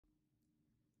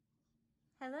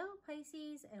Hello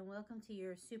Pisces, and welcome to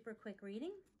your super quick reading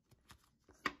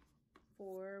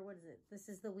for, what is it? This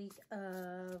is the week of,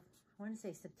 I want to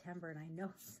say September, and I know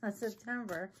it's not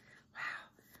September. Wow.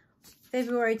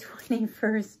 February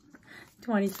 21st,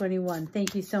 2021.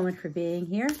 Thank you so much for being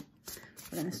here.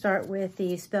 We're going to start with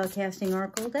the Spellcasting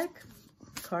Oracle deck,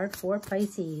 card for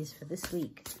Pisces for this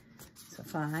week. So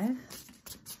 5,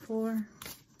 4,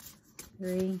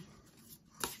 3,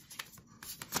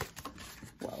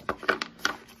 whoa.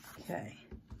 Okay,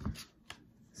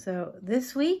 so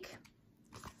this week,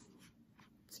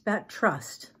 it's about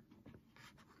trust.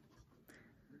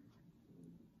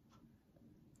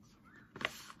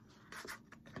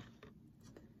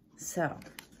 So,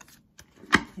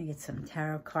 I'm going to get some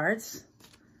tarot cards,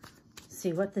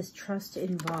 see what this trust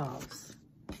involves.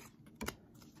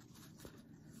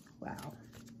 Wow.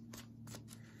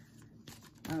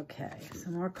 Okay,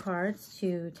 some more cards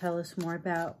to tell us more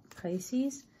about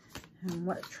Pisces and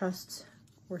what trusts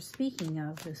we're speaking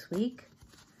of this week.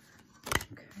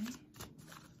 Okay.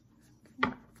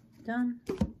 Done.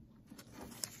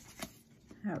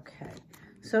 Okay.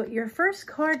 So your first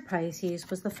card,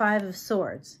 Pisces, was the 5 of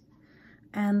Swords.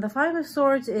 And the 5 of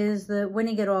Swords is the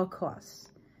winning at all costs.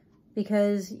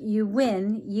 Because you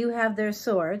win, you have their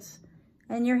swords,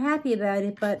 and you're happy about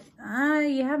it, but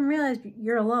you haven't realized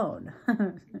you're alone.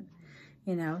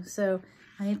 You know, so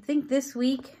I think this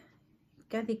week,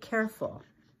 gotta be careful,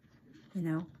 you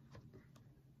know.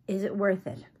 Is it worth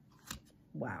it?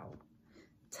 Wow.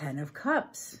 10 of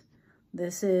Cups.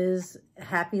 This is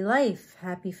happy life,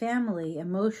 happy family,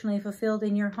 emotionally fulfilled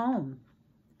in your home.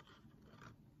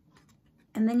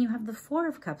 And then you have the 4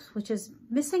 of Cups, which is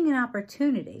missing an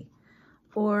opportunity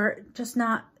or just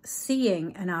not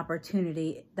seeing an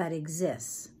opportunity that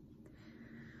exists.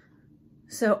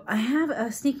 So I have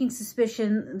a sneaking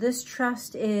suspicion this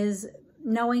trust is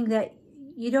knowing that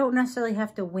you don't necessarily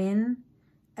have to win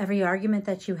every argument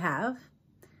that you have,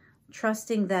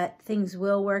 trusting that things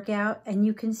will work out and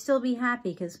you can still be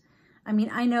happy. Because, I mean,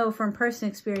 I know from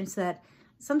personal experience that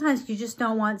sometimes you just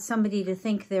don't want somebody to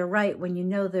think they're right when you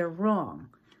know they're wrong.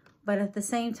 But at the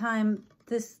same time,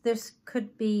 this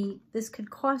could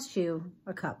cost you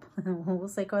a cup. We'll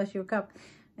say cost you a cup.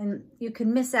 And you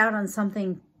can miss out on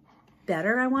something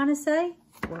better, I want to say,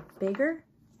 or bigger.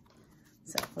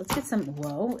 So let's get some,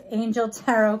 whoa, angel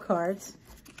tarot cards.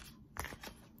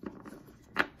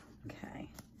 Okay.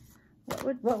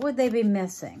 What would they be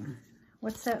missing?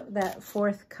 What's that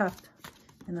 4th cup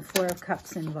and the 4 of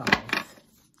Cups involved?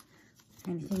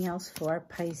 Anything else for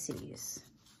Pisces?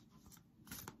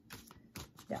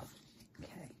 No.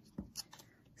 Okay.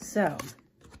 So,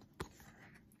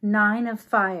 9 of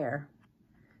Fire.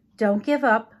 Don't give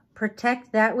up.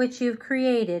 Protect that which you've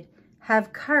created.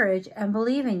 Have courage and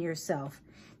believe in yourself.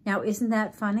 Now, isn't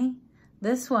that funny?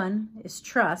 This one is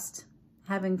trust,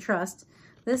 having trust.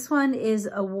 This one is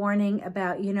a warning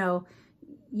about, you know,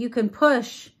 you can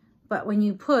push, but when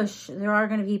you push, there are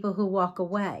going to be people who walk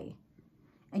away.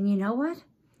 And you know what?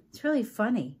 It's really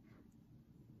funny.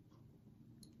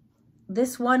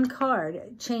 This one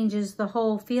card changes the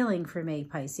whole feeling for me,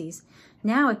 Pisces.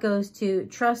 Now it goes to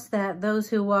trust that those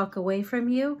who walk away from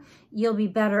you, you'll be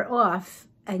better off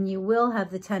and you will have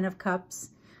the 10 of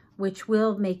Cups, which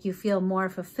will make you feel more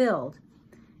fulfilled.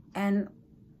 And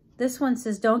this one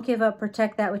says, don't give up,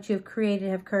 protect that which you have created,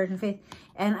 have courage and faith.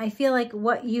 And I feel like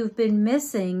what you've been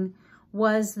missing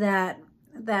was that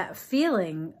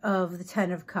feeling of the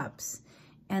 10 of Cups.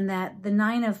 And that the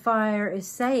 9 of Fire is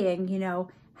saying, you know,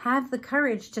 have the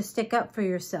courage to stick up for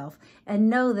yourself. And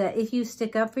know that if you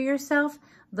stick up for yourself,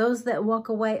 those that walk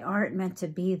away aren't meant to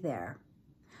be there.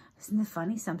 Isn't it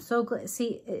funny? So I'm so glad.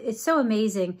 See, it's so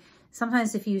amazing.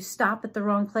 Sometimes if you stop at the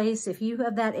wrong place, if you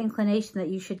have that inclination that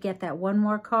you should get that one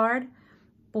more card,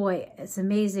 boy, it's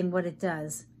amazing what it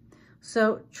does.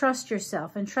 So trust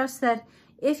yourself and trust that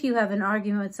if you have an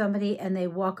argument with somebody and they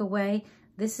walk away,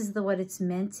 this is what it's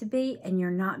meant to be, and you're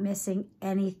not missing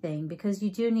anything because you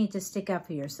do need to stick up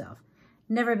for yourself.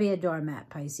 Never be a doormat,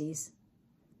 Pisces.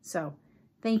 So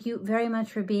thank you very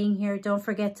much for being here. Don't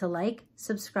forget to like,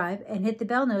 subscribe, and hit the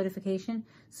bell notification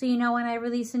so you know when I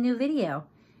release a new video.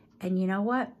 And you know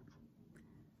what?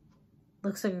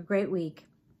 Looks like a great week.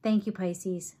 Thank you,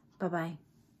 Pisces. Bye-bye.